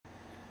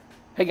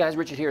Hey guys,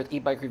 Richard here with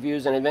eBike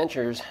Reviews and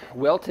Adventures.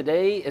 Well,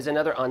 today is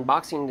another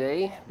unboxing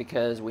day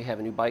because we have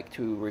a new bike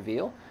to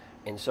reveal,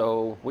 and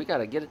so we got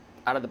to get it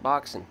out of the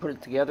box and put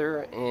it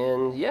together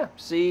and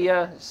see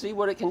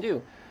what it can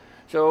do.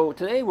 So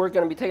today we're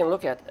going to be taking a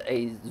look at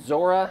a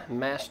ZORA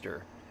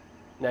Master.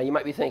 Now you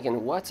might be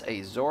thinking, what's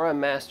a ZORA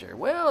Master?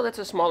 Well, that's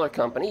a smaller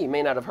company. You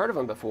may not have heard of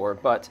them before,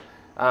 but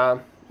we're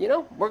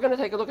going to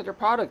take a look at their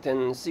product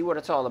and see what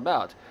it's all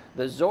about.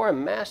 The ZORA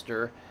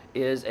Master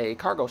is a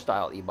cargo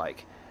style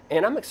e-bike.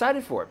 And I'm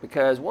excited for it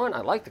because, one,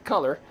 I like the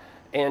color,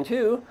 and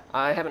two,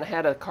 I haven't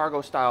had a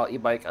cargo style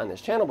e-bike on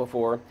this channel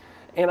before,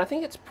 and I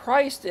think it's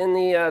priced in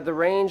the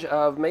range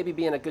of maybe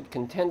being a good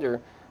contender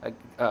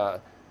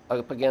up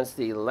against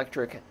the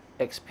electric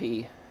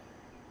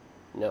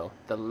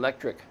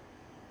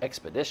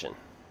Expedition.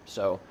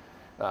 So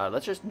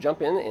let's just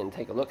jump in and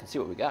take a look and see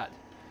what we got.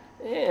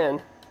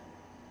 And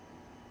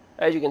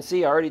as you can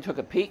see, I already took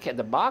a peek at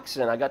the box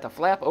and I got the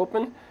flap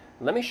open.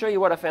 Let me show you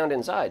what I found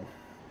inside.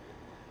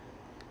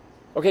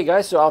 Okay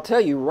guys, so I'll tell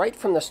you right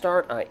from the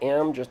start, I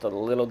am just a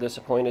little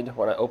disappointed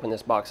when I open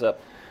this box up.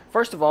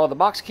 First of all, the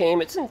box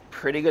it's in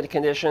pretty good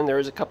condition. There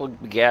is a couple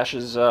of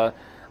gashes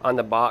on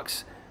the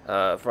box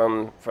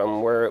from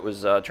where it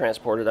was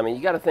transported. I mean,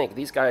 you got to think,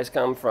 these guys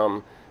come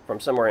from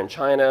somewhere in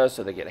China,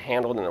 so they get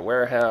handled in a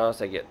warehouse,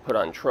 they get put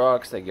on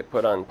trucks, they get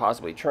put on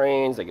possibly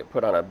trains, they get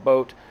put on a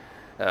boat,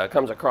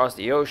 comes across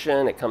the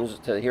ocean, it comes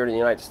to here to the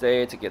United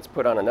States, it gets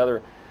put on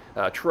another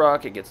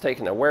truck, it gets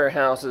taken to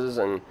warehouses,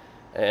 and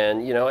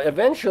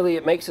eventually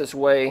it makes its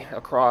way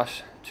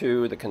across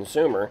to the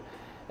consumer.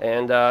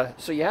 And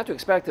so you have to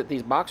expect that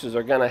these boxes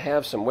are going to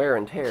have some wear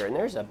and tear. And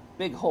there's a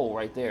big hole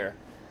right there.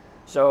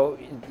 So,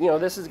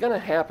 this is going to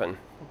happen.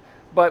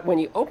 But when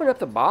you open up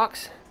the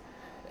box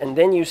and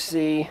then you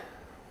see,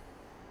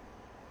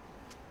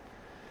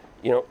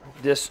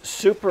 this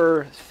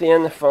super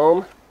thin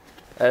foam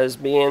as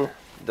being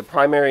the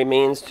primary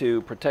means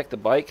to protect the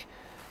bike,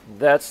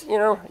 that's,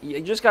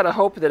 you just got to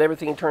hope that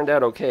everything turned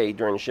out okay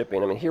during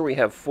shipping. I mean, here we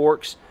have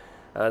forks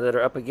that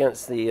are up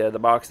against the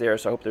box there,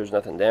 so I hope there's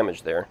nothing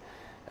damaged there.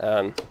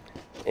 And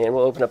we'll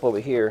open up over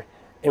here.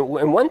 And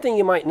one thing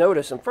you might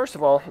notice, and first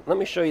of all, let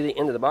me show you the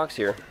end of the box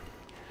here.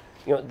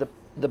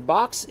 The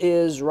box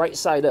is right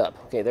side up.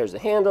 Okay, there's the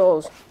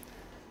handles,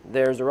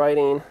 there's the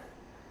writing,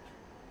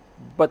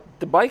 but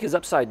the bike is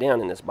upside down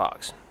in this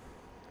box.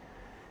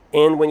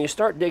 And when you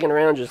start digging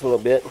around just a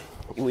little bit,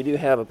 we do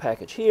have a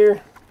package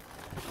here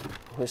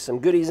with some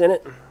goodies in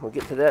it. We'll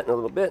get to that in a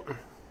little bit.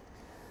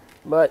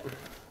 But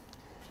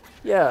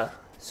yeah,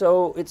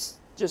 so it's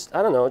just,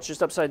 I don't know, it's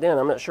just upside down.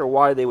 I'm not sure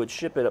why they would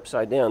ship it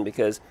upside down,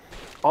 because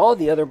all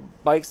the other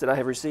bikes that I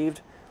have received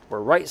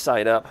were right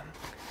side up,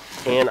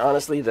 and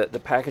honestly the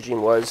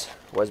packaging was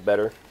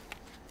better,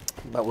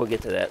 but we'll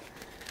get to that.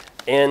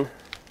 And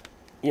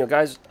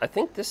guys, I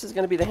think this is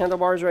going to be the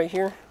handlebars right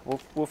here.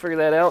 We'll figure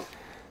that out.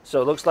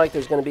 So it looks like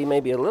there's going to be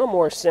maybe a little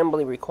more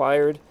assembly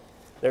required.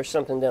 There's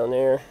something down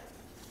there.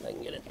 I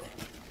can get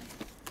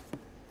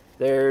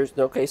it.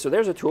 Okay, so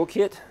there's a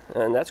toolkit,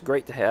 and that's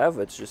great to have.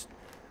 It's just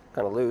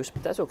kind of loose,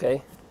 but that's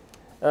okay.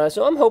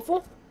 So I'm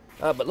hopeful.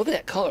 But look at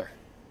that color.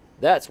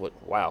 That's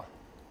wow.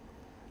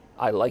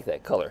 I like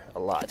that color a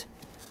lot.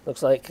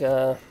 Looks like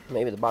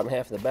maybe the bottom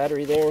half of the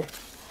battery there.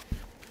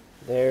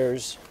 I'm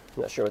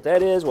not sure what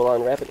that is. We'll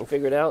unwrap it and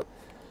figure it out.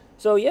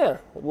 So yeah,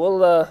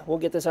 we'll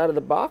get this out of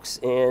the box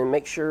and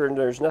make sure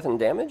there's nothing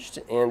damaged,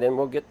 and then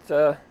we'll get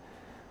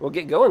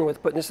going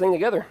with putting this thing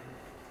together.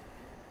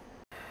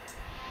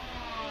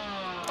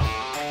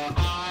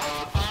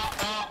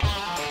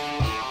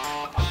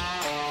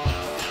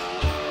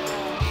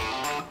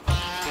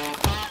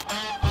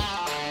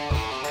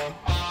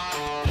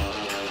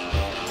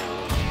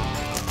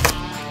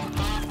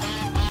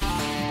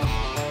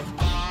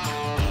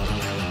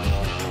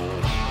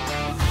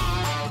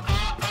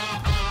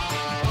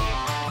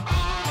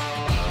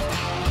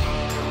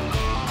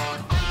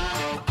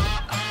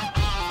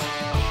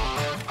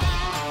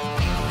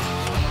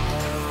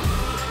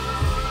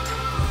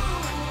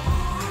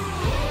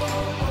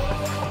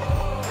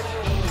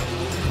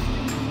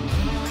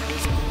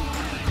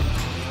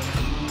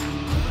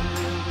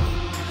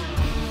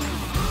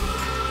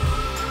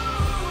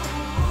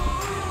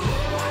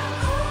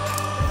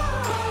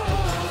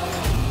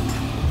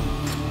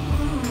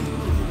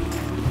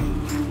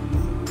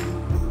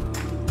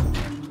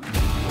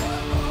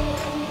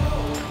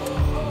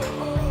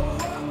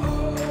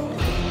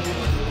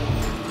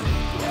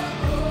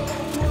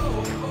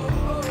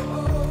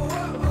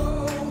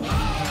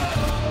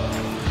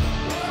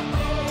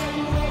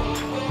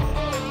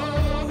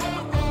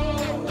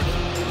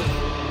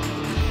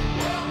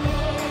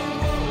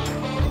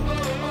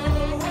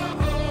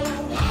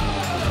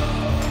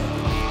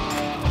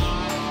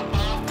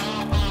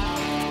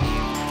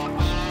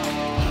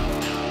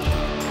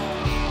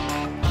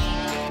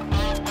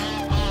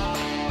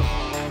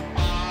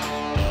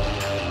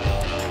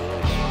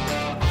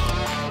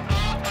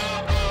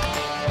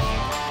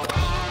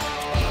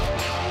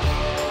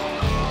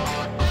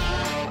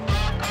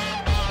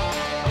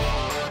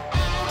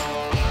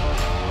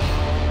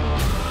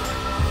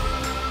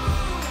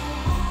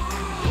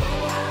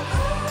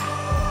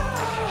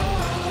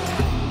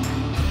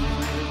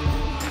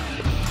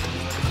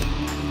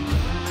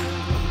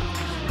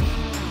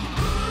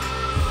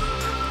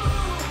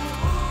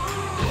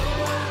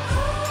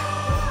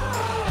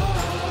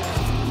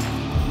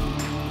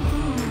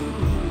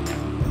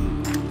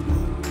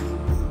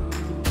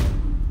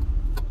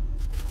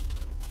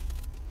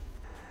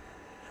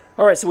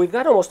 All right, so we've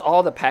got almost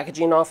all the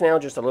packaging off now,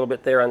 just a little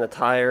bit there on the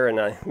tire, and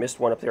I missed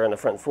one up there on the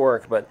front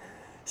fork, but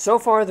so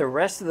far the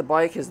rest of the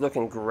bike is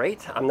looking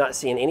great. I'm not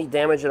seeing any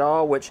damage at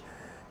all, which,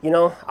 you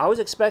know, I was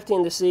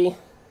expecting to see.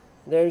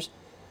 There's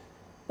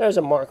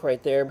a mark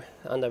right there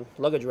on the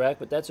luggage rack,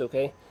 but that's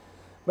okay.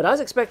 But I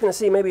was expecting to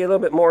see maybe a little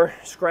bit more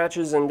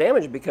scratches and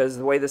damage because of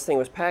the way this thing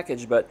was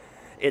packaged, but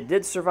it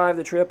did survive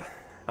the trip.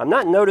 I'm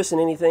not noticing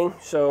anything,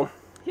 so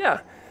yeah.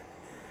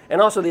 And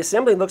also the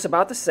assembly looks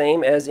about the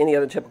same as any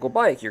other typical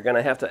bike. You're going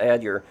to have to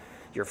add your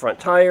front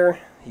tire,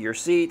 your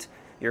seat,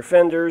 your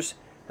fenders.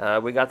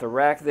 We got the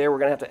rack there we're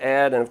going to have to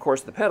add, and of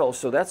course the pedals,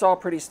 so that's all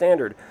pretty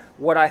standard.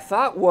 What I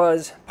thought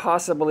was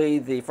possibly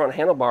the front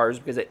handlebars,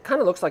 because it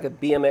kind of looks like a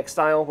BMX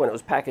style when it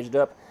was packaged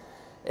up,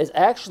 is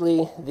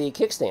actually the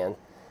kickstand.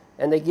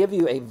 And they give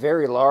you a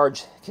very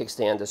large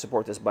kickstand to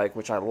support this bike,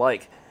 which I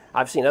like.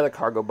 I've seen other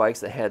cargo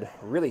bikes that had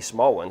really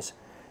small ones.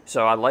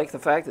 So I like the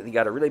fact that you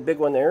got a really big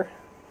one there.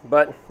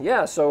 But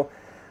yeah, so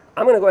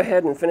I'm going to go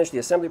ahead and finish the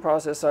assembly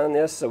process on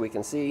this so we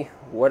can see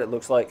what it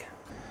looks like.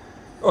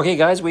 Okay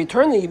guys, we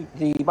turned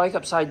the bike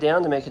upside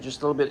down to make it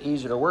just a little bit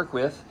easier to work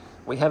with.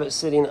 We have it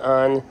sitting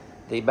on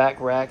the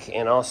back rack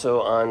and also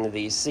on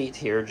the seat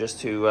here just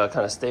to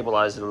kind of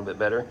stabilize it a little bit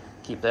better,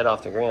 keep that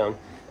off the ground.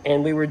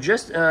 And we were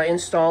just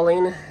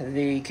installing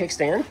the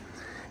kickstand.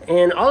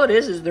 And all it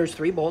is there's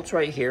 3 bolts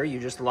right here. You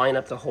just line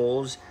up the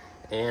holes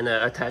and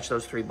attach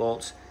those 3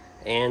 bolts.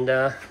 And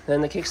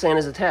then the kickstand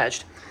is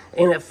attached.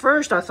 And at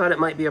first I thought it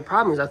might be a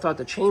problem because I thought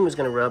the chain was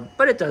going to rub,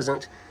 but it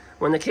doesn't.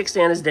 When the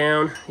kickstand is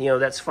down, you know,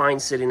 that's fine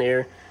sitting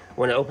there.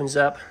 When it opens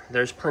up,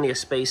 there's plenty of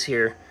space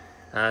here,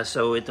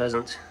 so it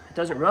doesn't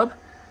rub.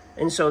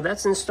 And so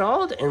that's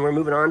installed, and we're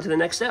moving on to the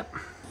next step.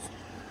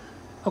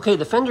 Okay,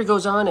 the fender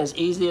goes on as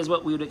easy as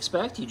what we would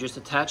expect. You just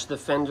attach the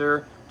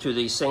fender to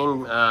the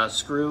same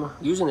screw,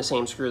 using the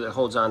same screw that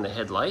holds on the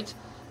headlight.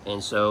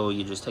 And so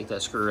you just take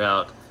that screw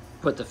out,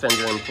 put the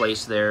fender in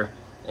place there,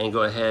 and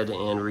go ahead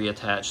and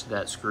reattach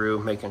that screw,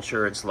 making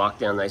sure it's locked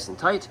down nice and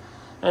tight.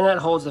 And that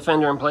holds the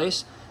fender in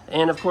place.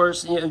 And of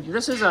course, you know,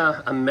 this is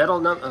a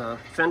metal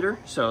fender,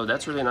 so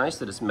that's really nice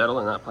that it's metal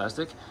and not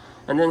plastic.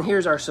 And then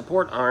here's our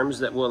support arms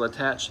that will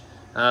attach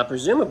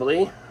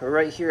presumably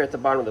right here at the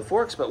bottom of the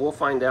forks, but we'll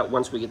find out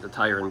once we get the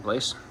tire in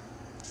place.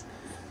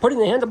 Putting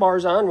the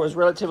handlebars on was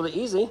relatively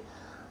easy.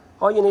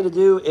 All you need to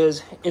do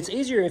is, it's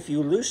easier if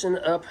you loosen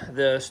up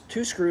the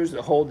 2 screws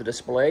that hold the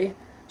display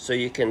so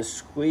you can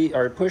squeeze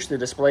or push the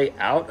display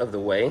out of the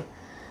way,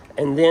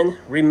 and then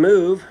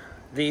remove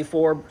the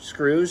 4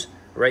 screws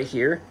right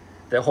here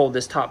that hold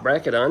this top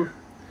bracket on,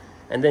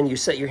 and then you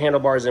set your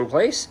handlebars in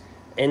place.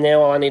 And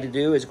now all I need to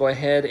do is go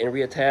ahead and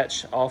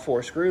reattach all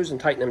 4 screws and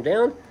tighten them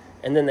down,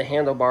 and then the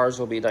handlebars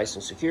will be nice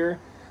and secure.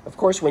 Of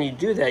course, when you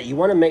do that, you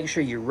want to make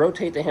sure you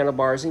rotate the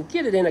handlebars and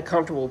get it in a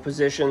comfortable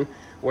position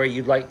where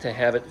you'd like to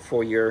have it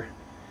for your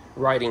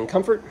riding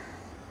comfort.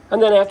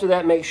 And then after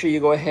that, make sure you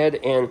go ahead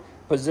and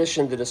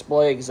position the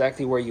display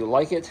exactly where you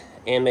like it,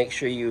 and make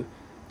sure you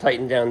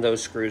tighten down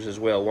those screws as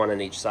well, 1 on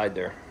each side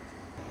there.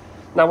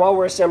 Now while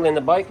we're assembling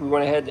the bike, we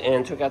went ahead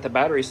and took out the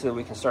battery so that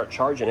we can start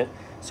charging it.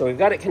 So we've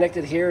got it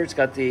connected here. It's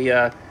got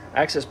the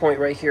access point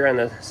right here on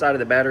the side of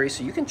the battery,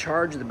 so you can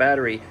charge the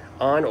battery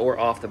on or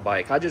off the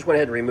bike. I just went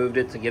ahead and removed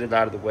it to get it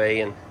out of the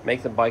way and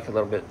make the bike a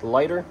little bit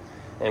lighter.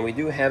 And we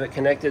do have it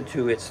connected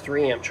to its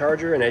 3-amp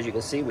charger, and as you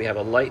can see, we have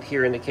a light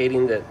here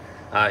indicating that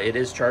it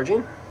is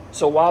charging.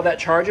 So while that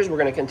charges, we're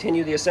going to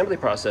continue the assembly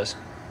process.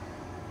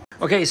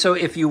 Okay, so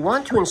if you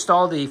want to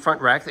install the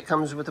front rack that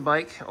comes with the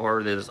bike,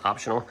 or that is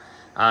optional,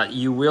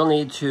 you will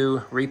need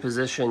to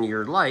reposition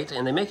your light,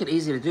 and they make it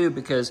easy to do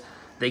because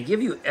they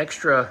give you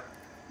extra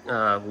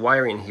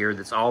wiring here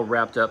that's all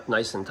wrapped up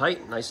nice and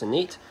tight, nice and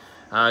neat.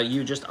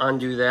 You just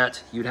undo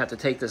that. You'd have to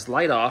take this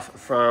light off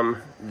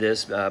from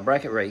this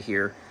bracket right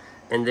here,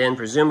 and then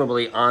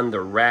presumably on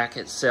the rack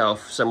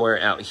itself, somewhere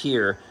out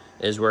here,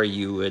 is where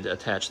you would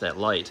attach that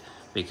light,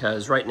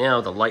 because right now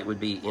the light would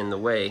be in the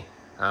way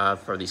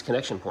for these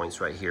connection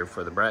points right here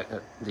for the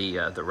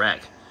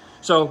rack.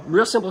 So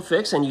real simple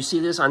fix, and you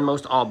see this on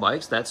most all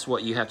bikes. That's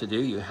what you have to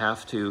do. You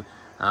have to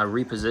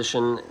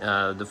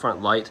reposition the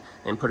front light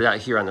and put it out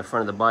here on the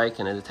front of the bike,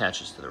 and it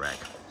attaches to the rack.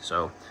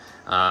 So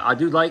I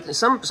do like,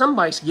 some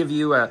bikes give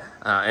you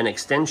an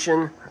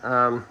extension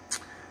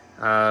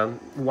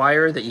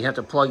wire that you have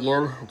to plug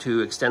in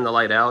to extend the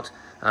light out.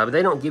 But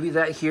they don't give you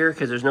that here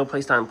because there's no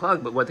place to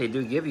unplug. But what they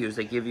do give you is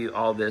they give you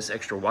all this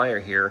extra wire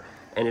here,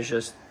 and it's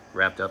just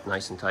wrapped up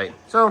nice and tight.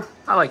 So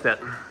I like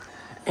that.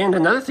 And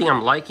another thing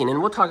I'm liking,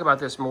 and we'll talk about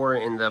this more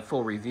in the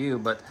full review,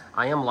 but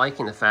I am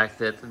liking the fact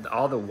that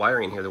all the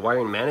wiring here, the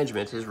wiring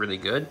management is really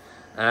good.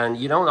 And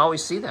you don't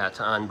always see that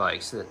on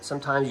bikes. That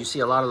sometimes you see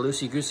a lot of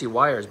loosey-goosey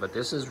wires, but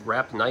this is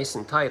wrapped nice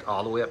and tight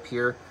all the way up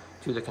here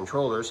to the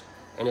controllers,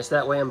 and it's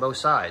that way on both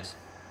sides.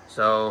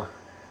 So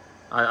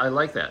I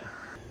like that.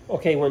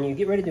 Okay, when you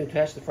get ready to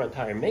attach the front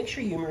tire, make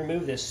sure you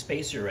remove this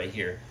spacer right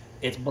here.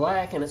 It's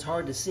black and it's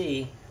hard to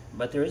see,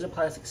 but there is a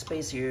plastic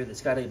space here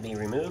that's got to be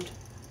removed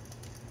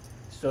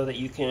so that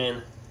you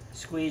can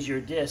squeeze your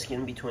disc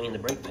in between the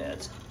brake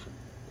pads.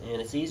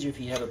 And it's easier if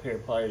you have a pair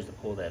of pliers to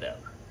pull that out.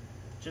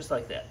 Just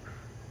like that.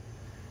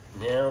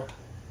 Now,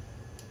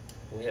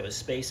 we have a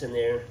space in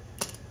there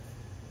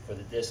for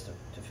the disc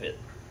to fit.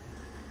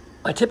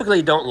 I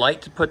typically don't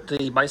like to put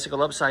the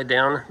bicycle upside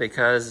down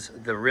because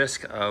the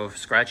risk of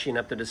scratching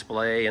up the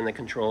display and the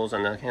controls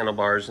on the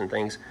handlebars and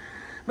things.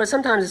 But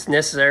sometimes it's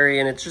necessary,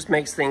 and it just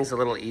makes things a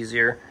little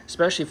easier,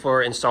 especially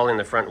for installing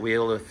the front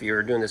wheel if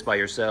you're doing this by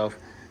yourself.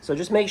 So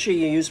just make sure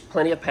you use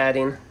plenty of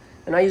padding.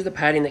 And I used the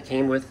padding that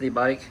came with the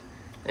bike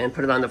and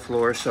put it on the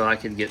floor so I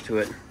could get to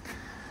it.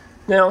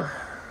 Now,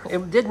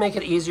 it did make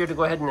it easier to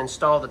go ahead and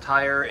install the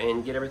tire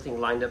and get everything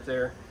lined up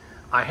there.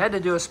 I had to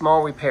do a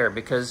small repair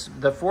because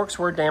the forks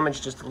were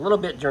damaged just a little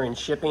bit during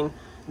shipping.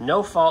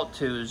 No fault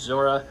to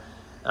ZORA,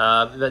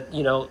 but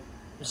you know,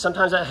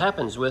 sometimes that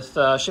happens with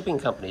shipping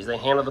companies. They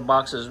handle the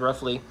boxes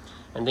roughly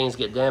and things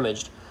get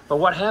damaged. But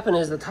what happened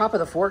is the top of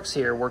the forks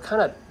here were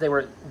they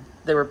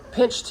were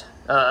pinched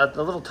a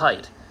little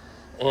tight,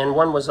 and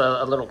one was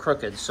a little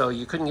crooked, so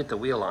you couldn't get the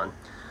wheel on.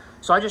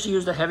 So I just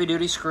used a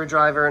heavy-duty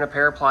screwdriver and a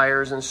pair of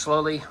pliers and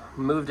slowly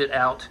moved it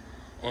out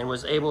and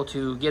was able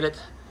to get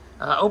it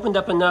opened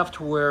up enough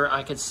to where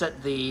I could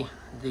set the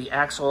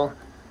axle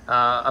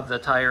of the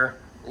tire,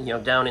 you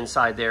know, down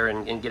inside there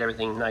and get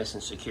everything nice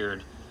and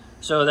secured.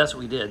 So that's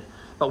what we did.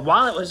 But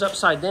while it was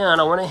upside down,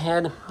 I went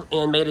ahead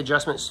and made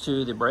adjustments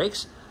to the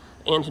brakes.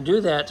 And to do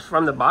that,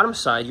 from the bottom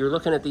side, you're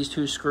looking at these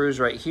two screws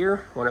right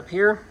here, one up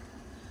here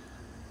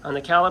on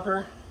the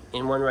caliper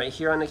and one right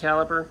here on the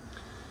caliper.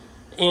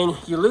 And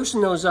you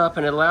loosen those up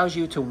and it allows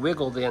you to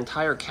wiggle the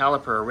entire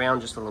caliper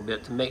around just a little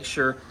bit to make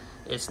sure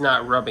it's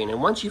not rubbing.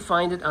 And once you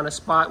find it on a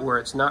spot where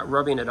it's not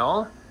rubbing at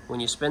all, when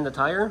you spin the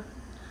tire,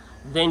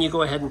 then you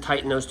go ahead and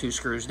tighten those two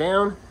screws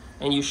down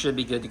and you should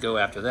be good to go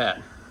after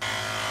that.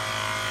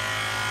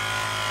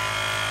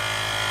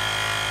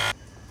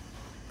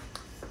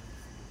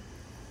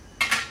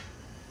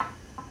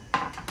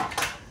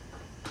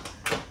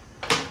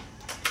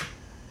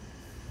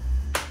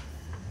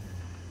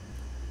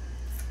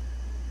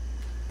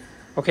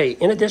 Okay,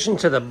 in addition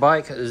to the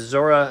bike,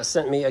 ZORA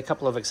sent me a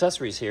couple of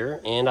accessories here,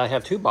 and I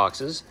have two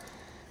boxes,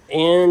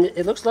 and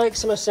it looks like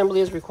some assembly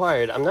is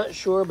required. I'm not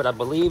sure, but I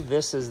believe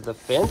this is the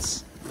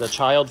fence, the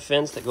child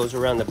fence that goes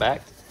around the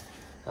back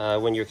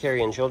when you're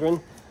carrying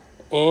children.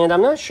 And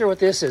I'm not sure what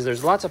this is.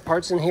 There's lots of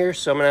parts in here,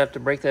 so I'm gonna have to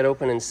break that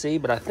open and see,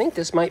 but I think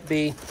this might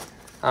be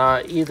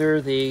either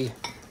the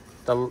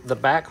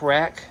back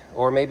rack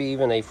or maybe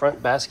even a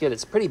front basket.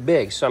 It's pretty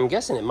big, so I'm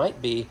guessing it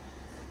might be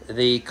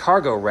the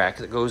cargo rack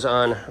that goes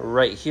on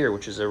right here,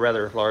 which is a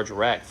rather large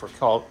rack for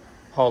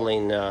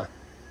hauling you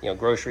know,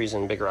 groceries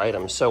and bigger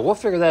items. So we'll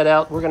figure that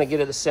out. We're going to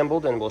get it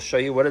assembled and we'll show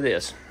you what it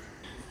is.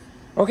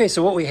 Okay,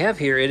 so what we have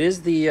here, it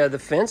is the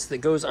fence that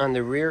goes on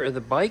the rear of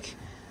the bike.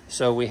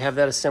 So we have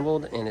that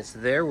assembled and it's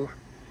there.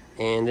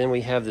 And then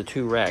we have the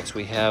two racks.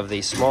 We have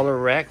the smaller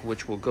rack,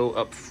 which will go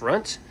up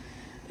front,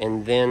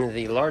 and then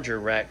the larger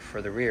rack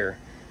for the rear.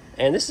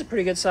 And this is a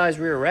pretty good size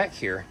rear rack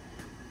here.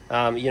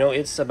 You know,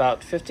 it's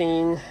about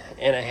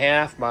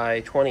 15.5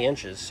 by 20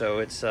 inches, so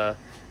it's a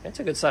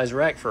good size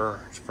rack for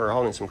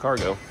hauling some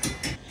cargo.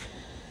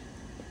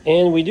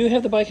 And we do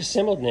have the bike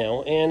assembled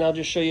now, and I'll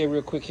just show you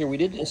real quick here. We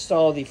did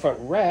install the front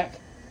rack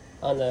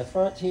on the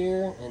front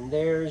here, and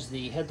there's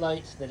the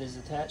headlight that is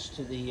attached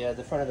to the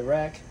front of the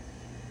rack.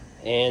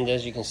 And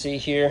as you can see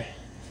here,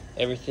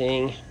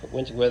 everything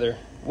went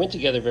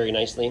together very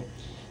nicely.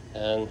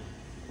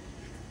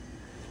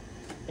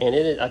 And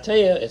I tell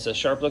you, it's a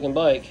sharp looking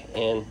bike,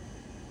 and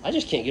I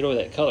just can't get over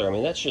that color. I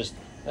mean, that's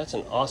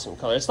an awesome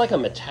color. It's like a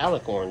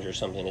metallic orange or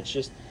something. It's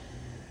just,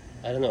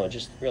 I don't know,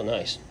 just real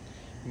nice.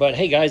 But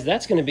hey guys,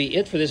 that's gonna be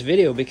it for this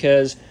video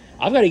because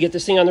I've got to get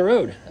this thing on the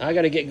road. I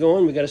got to get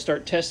going. We got to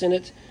start testing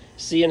it,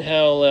 seeing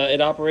how it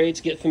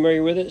operates, get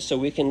familiar with it so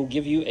we can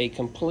give you a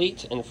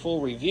complete and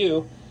full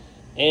review.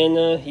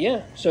 And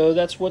yeah, so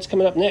that's what's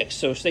coming up next,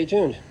 so stay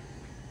tuned.